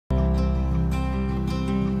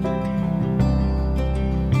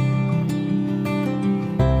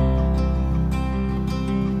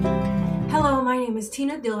is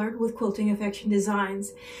Tina Dillard with Quilting Affection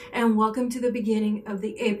Designs, and welcome to the beginning of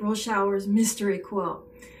the April Showers Mystery Quilt.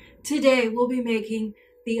 Today we'll be making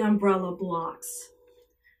the umbrella blocks.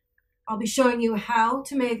 I'll be showing you how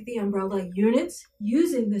to make the umbrella units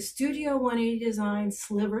using the Studio 180 Design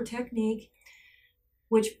sliver technique,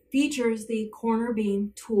 which features the corner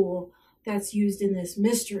beam tool that's used in this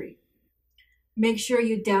mystery. Make sure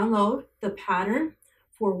you download the pattern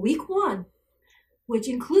for week 1, which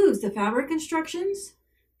includes the fabric instructions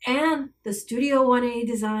and the Studio 180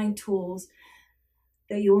 Design tools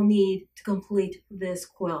that you will need to complete this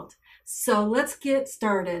quilt. So let's get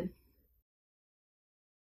started.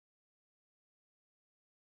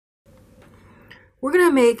 We're going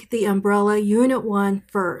to make the umbrella unit 1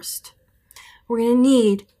 first. We're going to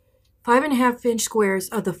need 5.5-inch squares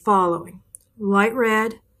of the following: light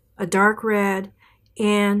red, a dark red,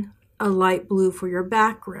 and a light blue for your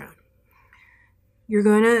background. You're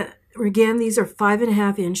going to, again, these are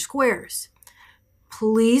 5.5-inch squares.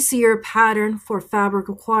 Please see your pattern for fabric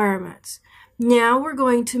requirements. Now we're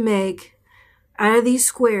going to make, out of these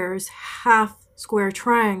squares, half square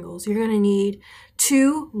triangles. You're going to need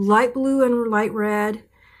 2 light blue and light red,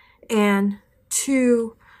 and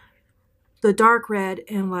 2 the dark red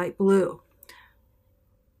and light blue.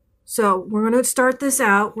 So we're going to start this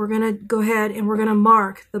out. We're going to go ahead and we're going to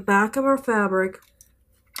mark the back of our fabric.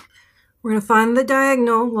 We're going to find the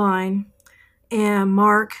diagonal line and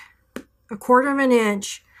mark 1/4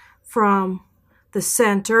 inch from the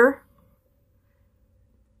center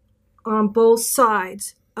on both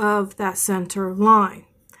sides of that center line.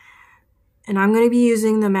 And I'm going to be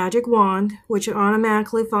using the magic wand, which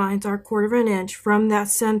automatically finds our 1/4 inch from that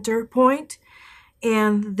center point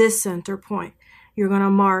and this center point. You're going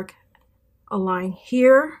to mark a line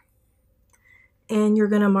here, and you're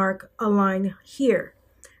going to mark a line here.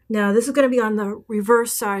 Now this is going to be on the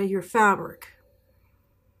reverse side of your fabric.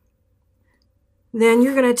 Then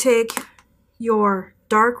you're going to take your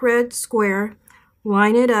dark red square,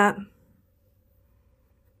 line it up,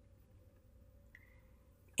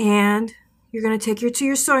 and you're going to take it to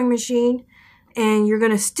your sewing machine, and you're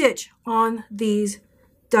going to stitch on these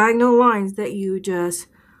diagonal lines that you just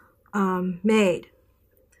made.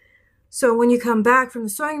 So when you come back from the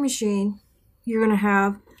sewing machine, you're going to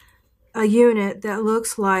have a unit that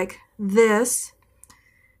looks like this,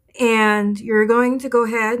 and you're going to go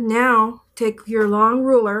ahead now, take your long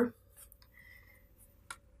ruler,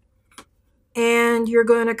 and you're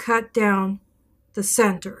going to cut down the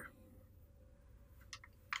center.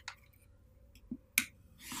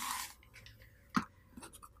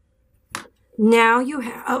 Now you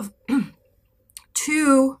have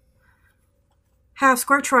 2 half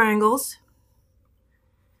square triangles.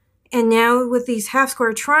 And now with these half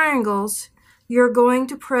square triangles, you're going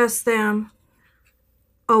to press them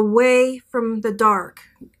away from the dark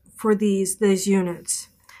for these units.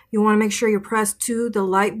 You want to make sure you press to the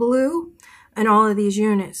light blue and all of these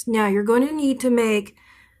units. Now you're going to need to make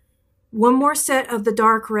one more set of the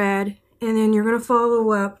dark red, and then you're going to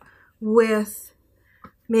follow up with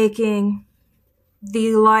making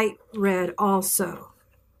the light red also.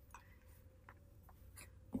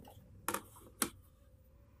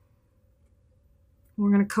 We're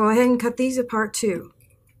going to go ahead and cut these apart too.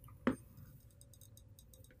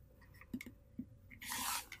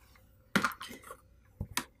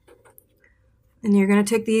 And you're going to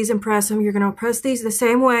take these and press them. You're going to press these the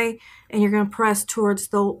same way, and you're going to press towards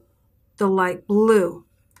the light blue.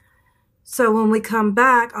 So when we come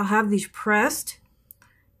back, I'll have these pressed,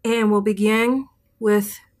 and we'll begin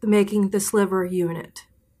with making the sliver unit.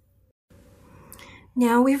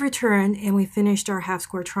 Now we've returned and we finished our half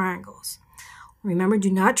square triangles. Remember, do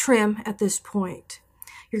not trim at this point.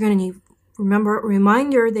 You're going to need, remember, a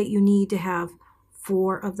reminder that you need to have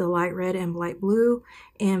 4 of the light red and light blue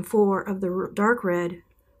and 4 of the dark red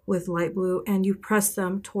with light blue, and you press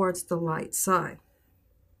them towards the light side.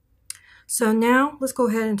 So now let's go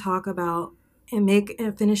ahead and talk about and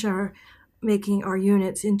finish making our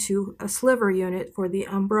units into a sliver unit for the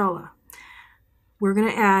umbrella. We're going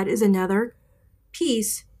to add is another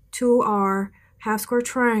piece to our half square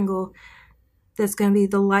triangle that's going to be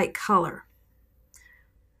the light color.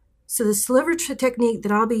 So the sliver technique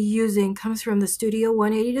that I'll be using comes from the Studio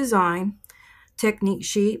 180 Design technique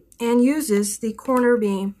sheet and uses the corner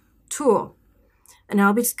beam tool. And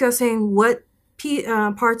I'll be discussing what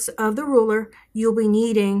parts of the ruler you'll be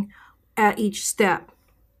needing at each step.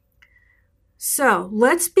 So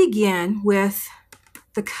let's begin with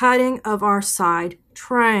the cutting of our side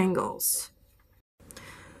triangles.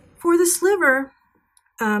 For the sliver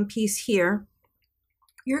piece here,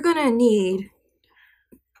 you're going to need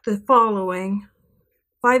the following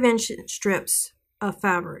 5-inch strips of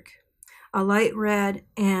fabric, a light red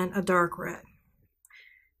and a dark red.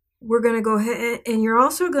 We're going to go ahead, and you're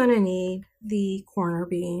also going to need the corner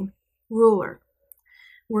beam ruler.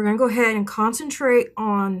 We're going to go ahead and concentrate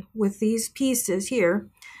on, with these pieces here,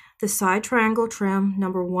 the side triangle trim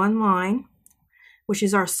number 1 line, which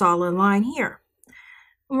is our solid line here.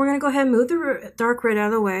 And we're going to go ahead and move the dark red out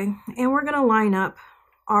of the way, and we're going to line up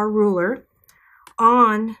our ruler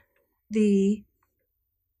on the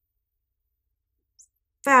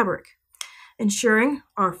fabric, ensuring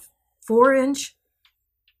our 4-inch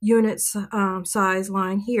unit size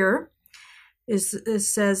line here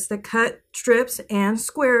says the cut strips and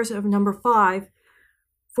squares of number 5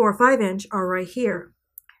 for 5-inch are right here,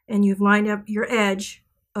 and you've lined up your edge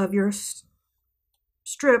of your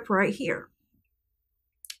strip right here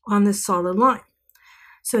on this solid line.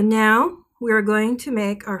 So now we are going to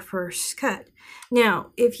make our first cut.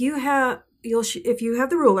 Now, if you have the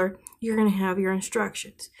ruler, you're going to have your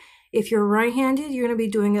instructions. If you're right-handed, you're going to be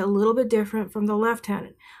doing it a little bit different from the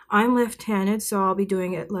left-handed. I'm left-handed, so I'll be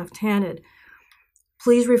doing it left-handed.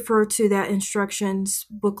 Please refer to that instructions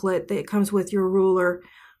booklet that comes with your ruler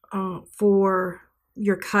for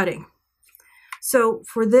your cutting. So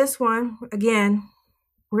for this one, again,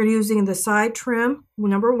 we're using the side trim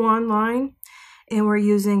number 1 line, and we're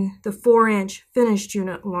using the 4-inch finished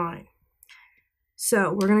unit line.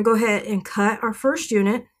 So we're going to go ahead and cut our first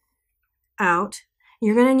unit out.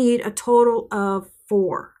 You're going to need a total of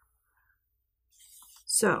 4.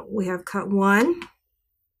 So we have cut 1.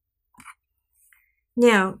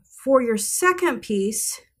 Now, for your second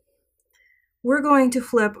piece, we're going to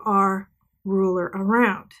flip our ruler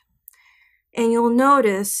around. And you'll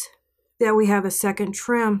notice that we have a second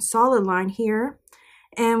trim solid line here,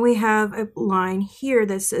 and we have a line here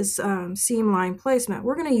that says seam line placement.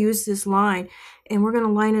 We're going to use this line, and we're going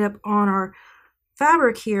to line it up on our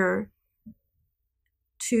fabric here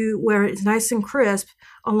to where it's nice and crisp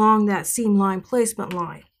along that seam line placement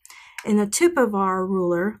line. And the tip of our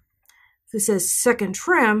ruler, this says second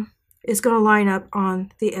trim, is going to line up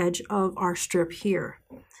on the edge of our strip here.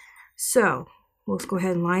 So let's go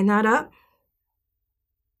ahead and line that up.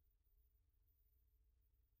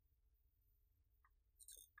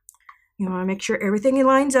 You want to make sure everything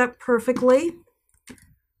lines up perfectly.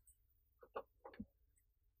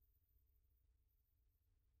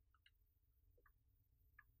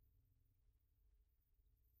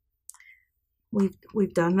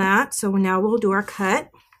 We've done that, so now we'll do our cut.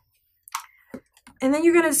 And then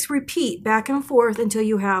you're going to repeat back and forth until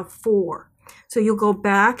you have 4. So you'll go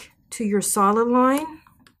back to your solid line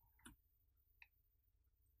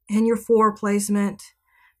and your 4 placement,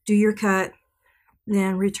 do your cut,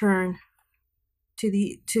 then return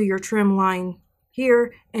to your trim line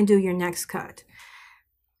here and do your next cut.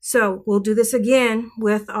 So we'll do this again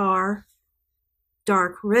with our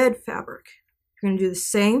dark red fabric. You're going to do the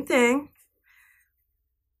same thing.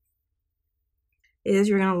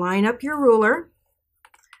 You're going to line up your ruler,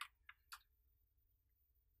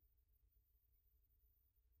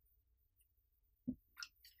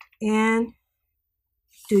 and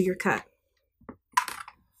do your cut.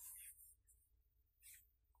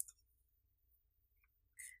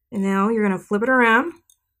 And now you're going to flip it around.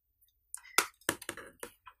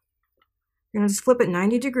 You're going to just flip it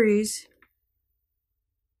 90 degrees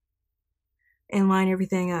and line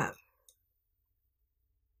everything up.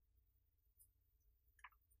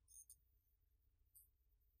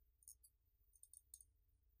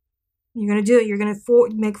 You're going to do it. You're going to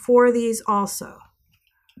make 4 of these also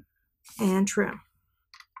and trim.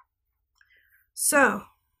 So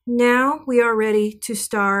now we are ready to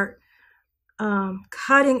start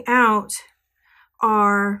cutting out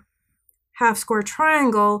our half square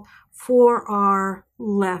triangle for our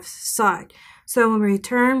left side. So when we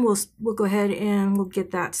return, we'll go ahead and we'll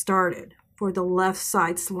get that started for the left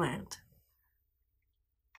side slant.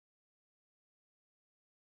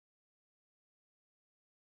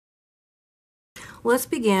 Let's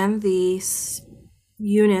begin the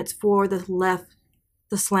units for the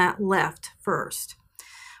slant left first.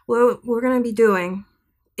 What we're going to be doing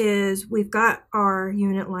is we've got our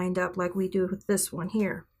unit lined up like we do with this one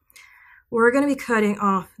here. We're going to be cutting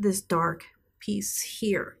off this dark piece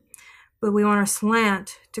here, but we want our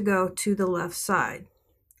slant to go to the left side.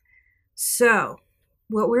 So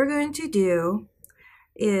what we're going to do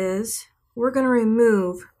is we're going to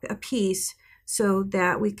remove a piece so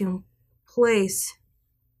that we can place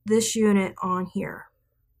this unit on here.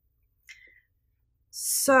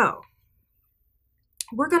 So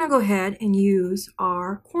we're going to go ahead and use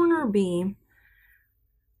our corner beam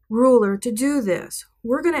ruler to do this.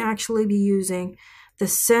 We're going to actually be using the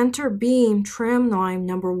center beam trim line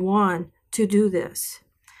number 1 to do this.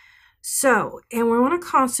 So, and we want to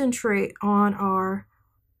concentrate on our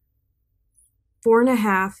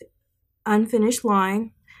 4.5 unfinished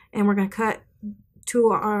line, and we're going to cut to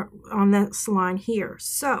our on this line here.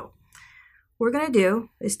 So what we're going to do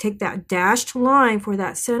is take that dashed line for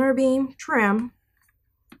that center beam trim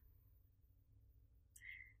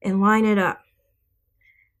and line it up.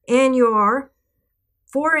 And your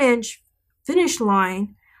 4-inch finished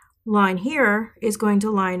line here is going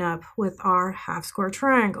to line up with our half square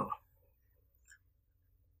triangle.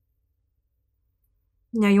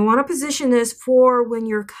 Now you want to position this for when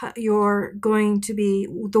you're going to be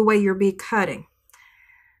the way you'll be cutting.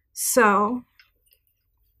 So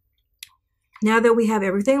now that we have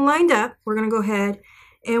everything lined up, we're going to go ahead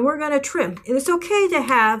and we're going to trim. And it's okay to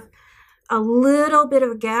have a little bit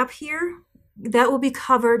of a gap here. That will be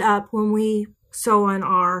covered up when we sew on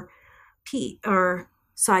our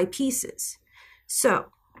side pieces.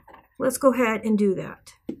 So let's go ahead and do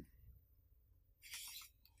that.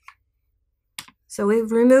 So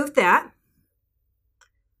we've removed that.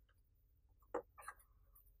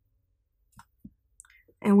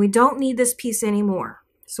 And we don't need this piece anymore.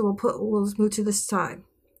 So we'll move to the side.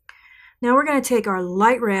 Now we're going to take our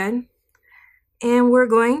light red and we're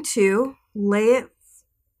going to lay it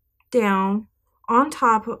down on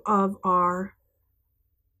top of our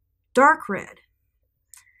dark red.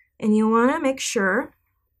 And you want to make sure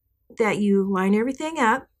that you line everything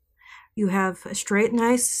up. You have a straight,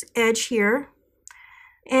 nice edge here.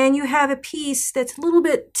 And you have a piece that's a little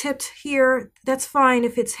bit tipped here. That's fine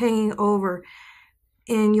if it's hanging over.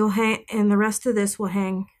 And the rest of this will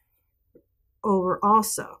hang over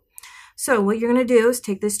also. So what you're going to do is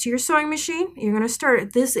take this to your sewing machine. You're going to start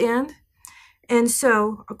at this end and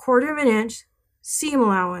sew 1/4 inch seam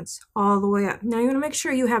allowance all the way up. Now you're going to make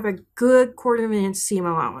sure you have a good 1/4 inch seam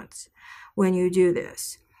allowance when you do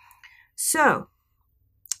this. So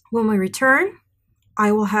when we return,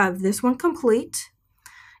 I will have this one complete,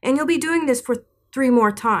 and you'll be doing this for 3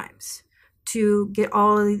 more times to get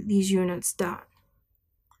all of these units done.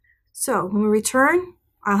 So when we return,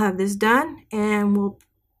 I'll have this done and we'll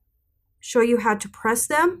show you how to press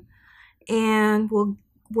them and we'll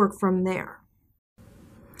work from there.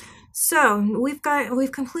 So we've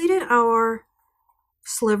completed our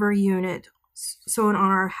sliver unit sewn on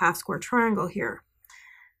our half square triangle here.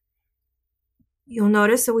 You'll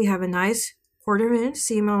notice that we have a nice 1/4 inch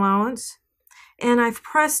seam allowance, and I've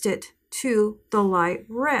pressed it to the light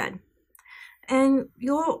red. And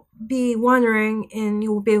you'll be wondering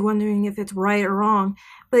if it's right or wrong,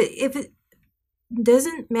 but if it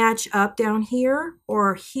doesn't match up down here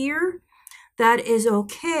or here, that is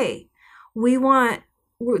okay.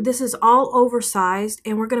 This is all oversized,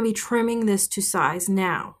 and we're going to be trimming this to size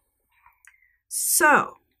now.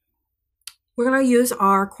 So we're going to use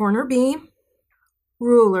our corner beam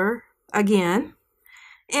ruler again,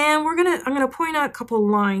 and I'm going to point out a couple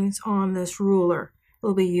lines on this ruler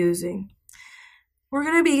we'll be using. We're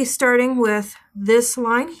going to be starting with this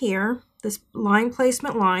line here, this line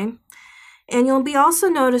placement line, and you'll be also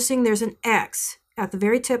noticing there's an X at the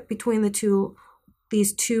very tip between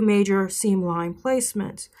these two major seam line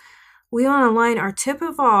placements. We want to line our tip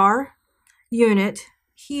of our unit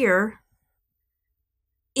here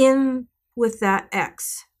in with that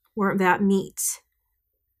X where that meets.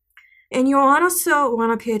 And you'll also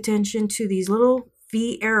want to pay attention to these little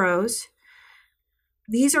V arrows.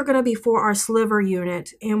 These are going to be for our sliver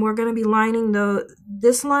unit, and we're going to be lining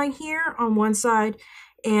this line here on one side,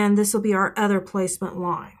 and this will be our other placement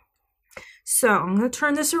line. So I'm going to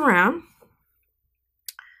turn this around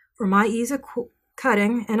for my ease of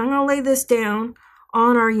cutting, and I'm going to lay this down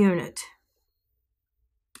on our unit.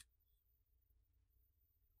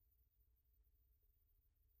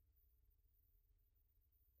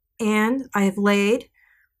 And I have laid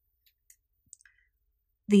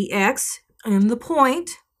the X and the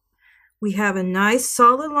point. We have a nice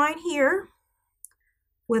solid line here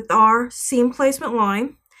with our seam placement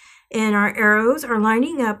line, and our arrows are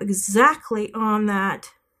lining up exactly on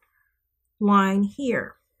that line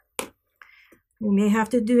here. We may have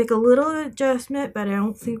to make a little adjustment, but I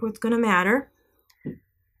don't think it's going to matter.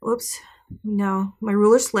 Oops, no, my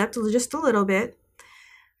ruler slipped just a little bit.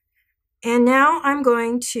 And now I'm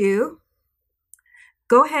going to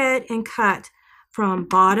go ahead and cut from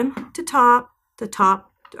bottom to top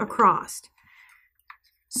across.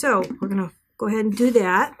 So we're going to go ahead and do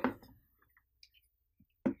that.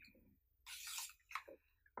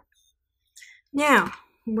 Now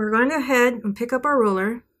we're going to go ahead and pick up our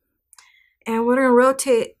ruler, and we're going to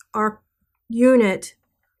rotate our unit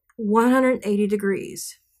 180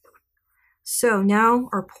 degrees. So now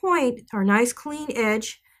our point, our nice clean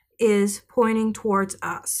edge, is pointing towards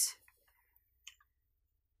us.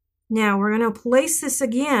 Now we're going to place this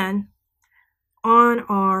again on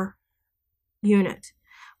our unit.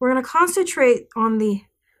 We're going to concentrate on the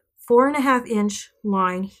 4.5 inch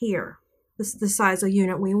line here. This is the size of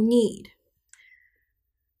unit we need.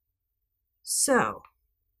 So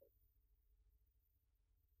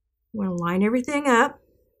we're going to line everything up.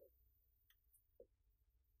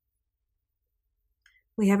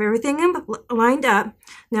 We have everything lined up.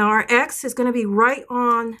 Now our X is going to be right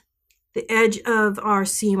on the edge of our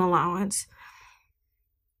seam allowance.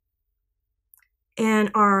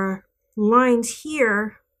 And our lines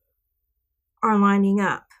here are lining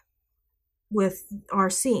up with our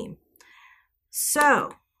seam.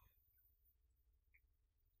 So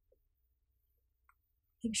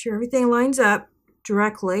make sure everything lines up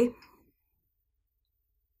directly.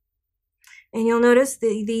 And you'll notice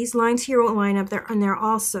these lines here will line up there and there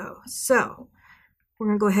also. So we're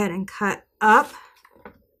going to go ahead and cut up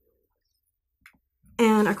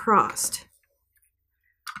and across.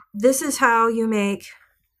 This is how you make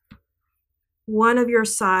one of your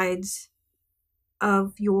sides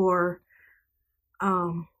of your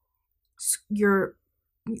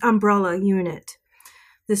umbrella unit.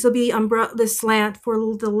 This will be the slant for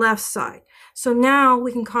the left side. So now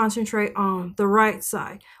we can concentrate on the right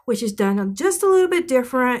side, which is done just a little bit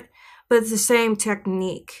different, but it's the same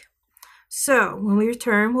technique. So when we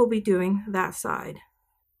return, we'll be doing that side.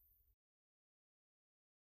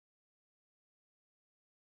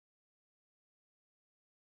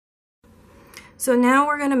 So now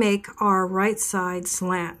we're going to make our right side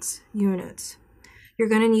slants units. You're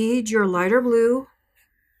going to need your light blue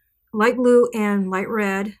and light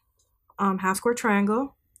red half square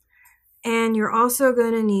triangle. And you're also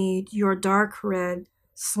going to need your dark red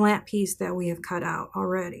slant piece that we have cut out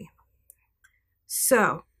already.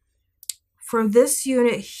 So from this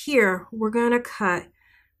unit here, we're going to cut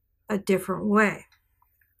a different way.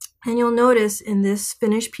 And you'll notice in this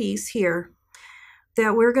finished piece here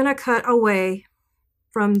that we're going to cut away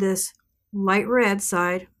from this light red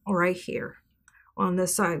side right here on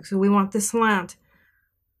this side. So we want the slant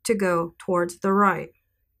to go towards the right.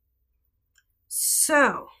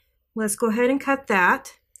 So let's go ahead and cut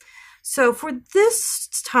that. So for this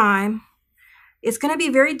time, it's going to be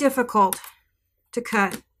very difficult to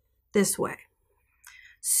cut this way.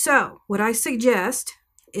 So what I suggest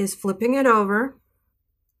is flipping it over,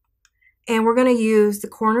 and we're going to use the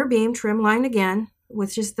corner beam trim line again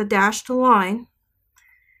with just the dashed line,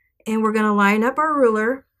 and we're going to line up our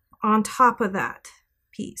ruler on top of that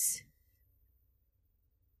piece.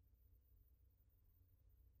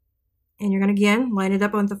 And you're going to again line it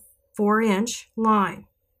up on the 4-inch line.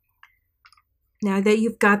 Now that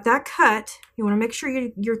you've got that cut, you want to make sure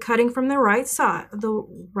you're cutting from the right side, the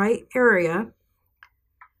right area,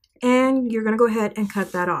 and you're going to go ahead and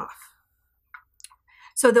cut that off.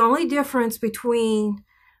 So the only difference between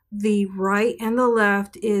the right and the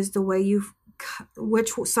left is the way you cut,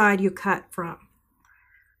 which side you cut from.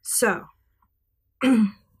 So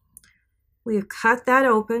we have cut that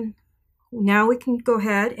open. Now we can go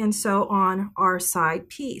ahead and sew on our side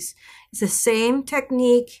piece. It's the same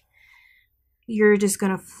technique. You're just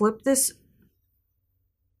going to flip this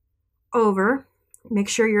over. Make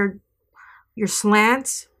sure your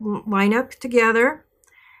slants line up together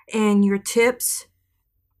and your tips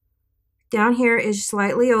down here is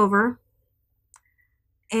slightly over.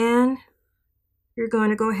 And you're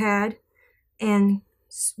going to go ahead and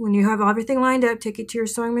when you have everything lined up, take it to your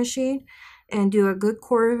sewing machine and do a good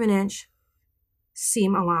 1/4 inch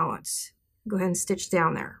seam allowance. Go ahead and stitch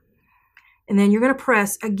down there. And then you're going to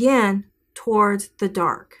press again towards the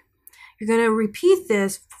dark. You're going to repeat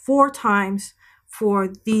this 4 times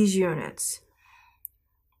for these units.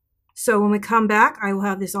 So when we come back, I will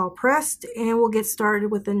have this all pressed and we'll get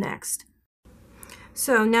started with the next.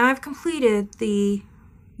 So now I've completed the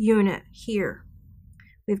unit here.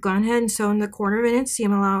 We've gone ahead and sewn the 1/4 inch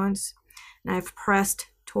seam allowance, and I've pressed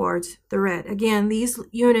towards the red. Again, these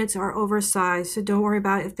units are oversized, so don't worry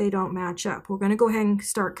about if they don't match up. We're going to go ahead and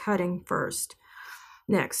start cutting first.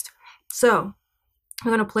 Next. So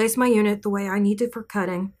I'm going to place my unit the way I need it for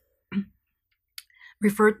cutting.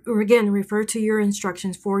 Refer to your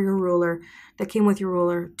instructions for your ruler that came with your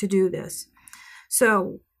ruler to do this.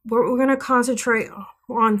 So what we're going to concentrate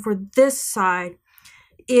on for this side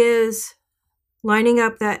is lining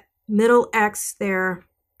up that middle X there,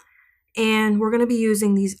 and we're going to be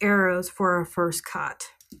using these arrows for our first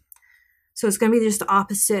cut. So it's going to be just the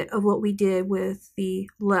opposite of what we did with the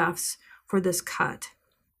lefts for this cut.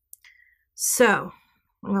 So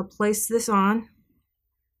I'm going to place this on.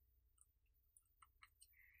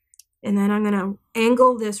 And then I'm going to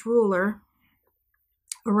angle this ruler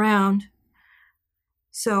around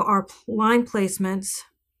so our line placements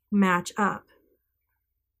match up.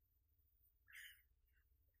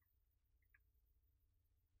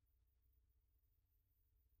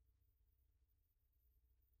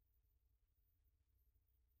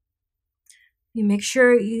 You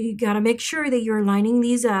got to make sure that you're lining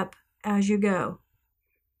these up as you go.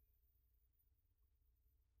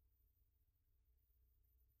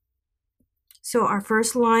 So our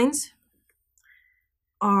first lines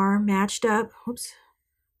are matched up. Oops.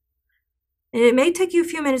 And it may take you a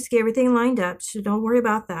few minutes to get everything lined up, so don't worry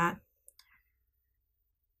about that.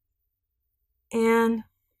 And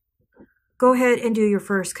go ahead and do your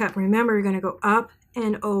first cut. Remember, you're going to go up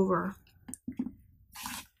and over.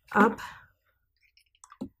 Up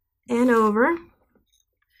and over.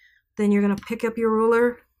 Then you're going to pick up your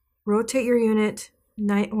ruler, rotate your unit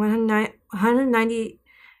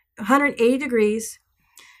 180 degrees,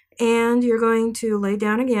 and you're going to lay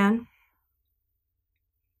down again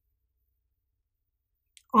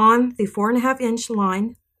on the 4.5 inch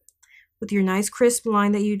line with your nice crisp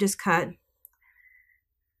line that you just cut.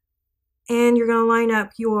 And you're going to line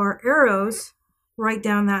up your arrows right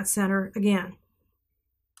down that center again.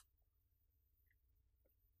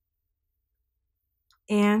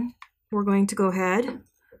 And we're going to go ahead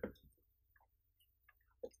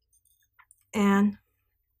and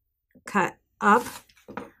cut up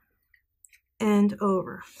and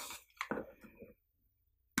over.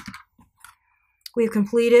 We've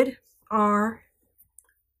completed our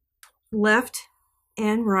left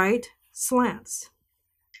and right slants.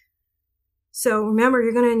 So remember,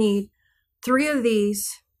 you're going to need 3 of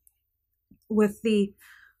these with the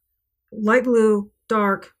light blue,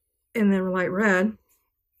 dark, and then light red.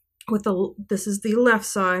 This is the left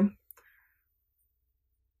side.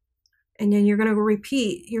 And then you're going to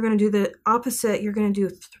repeat. You're going to do the opposite. You're going to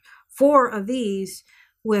do 4 of these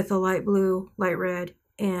with a light blue, light red,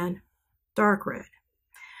 and dark red.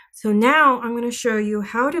 So now I'm going to show you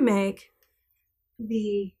how to make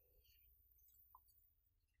the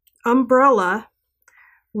umbrella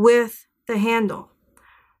with the handle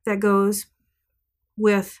that goes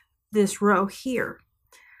with this row here.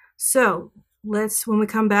 So when we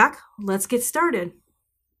come back, let's get started.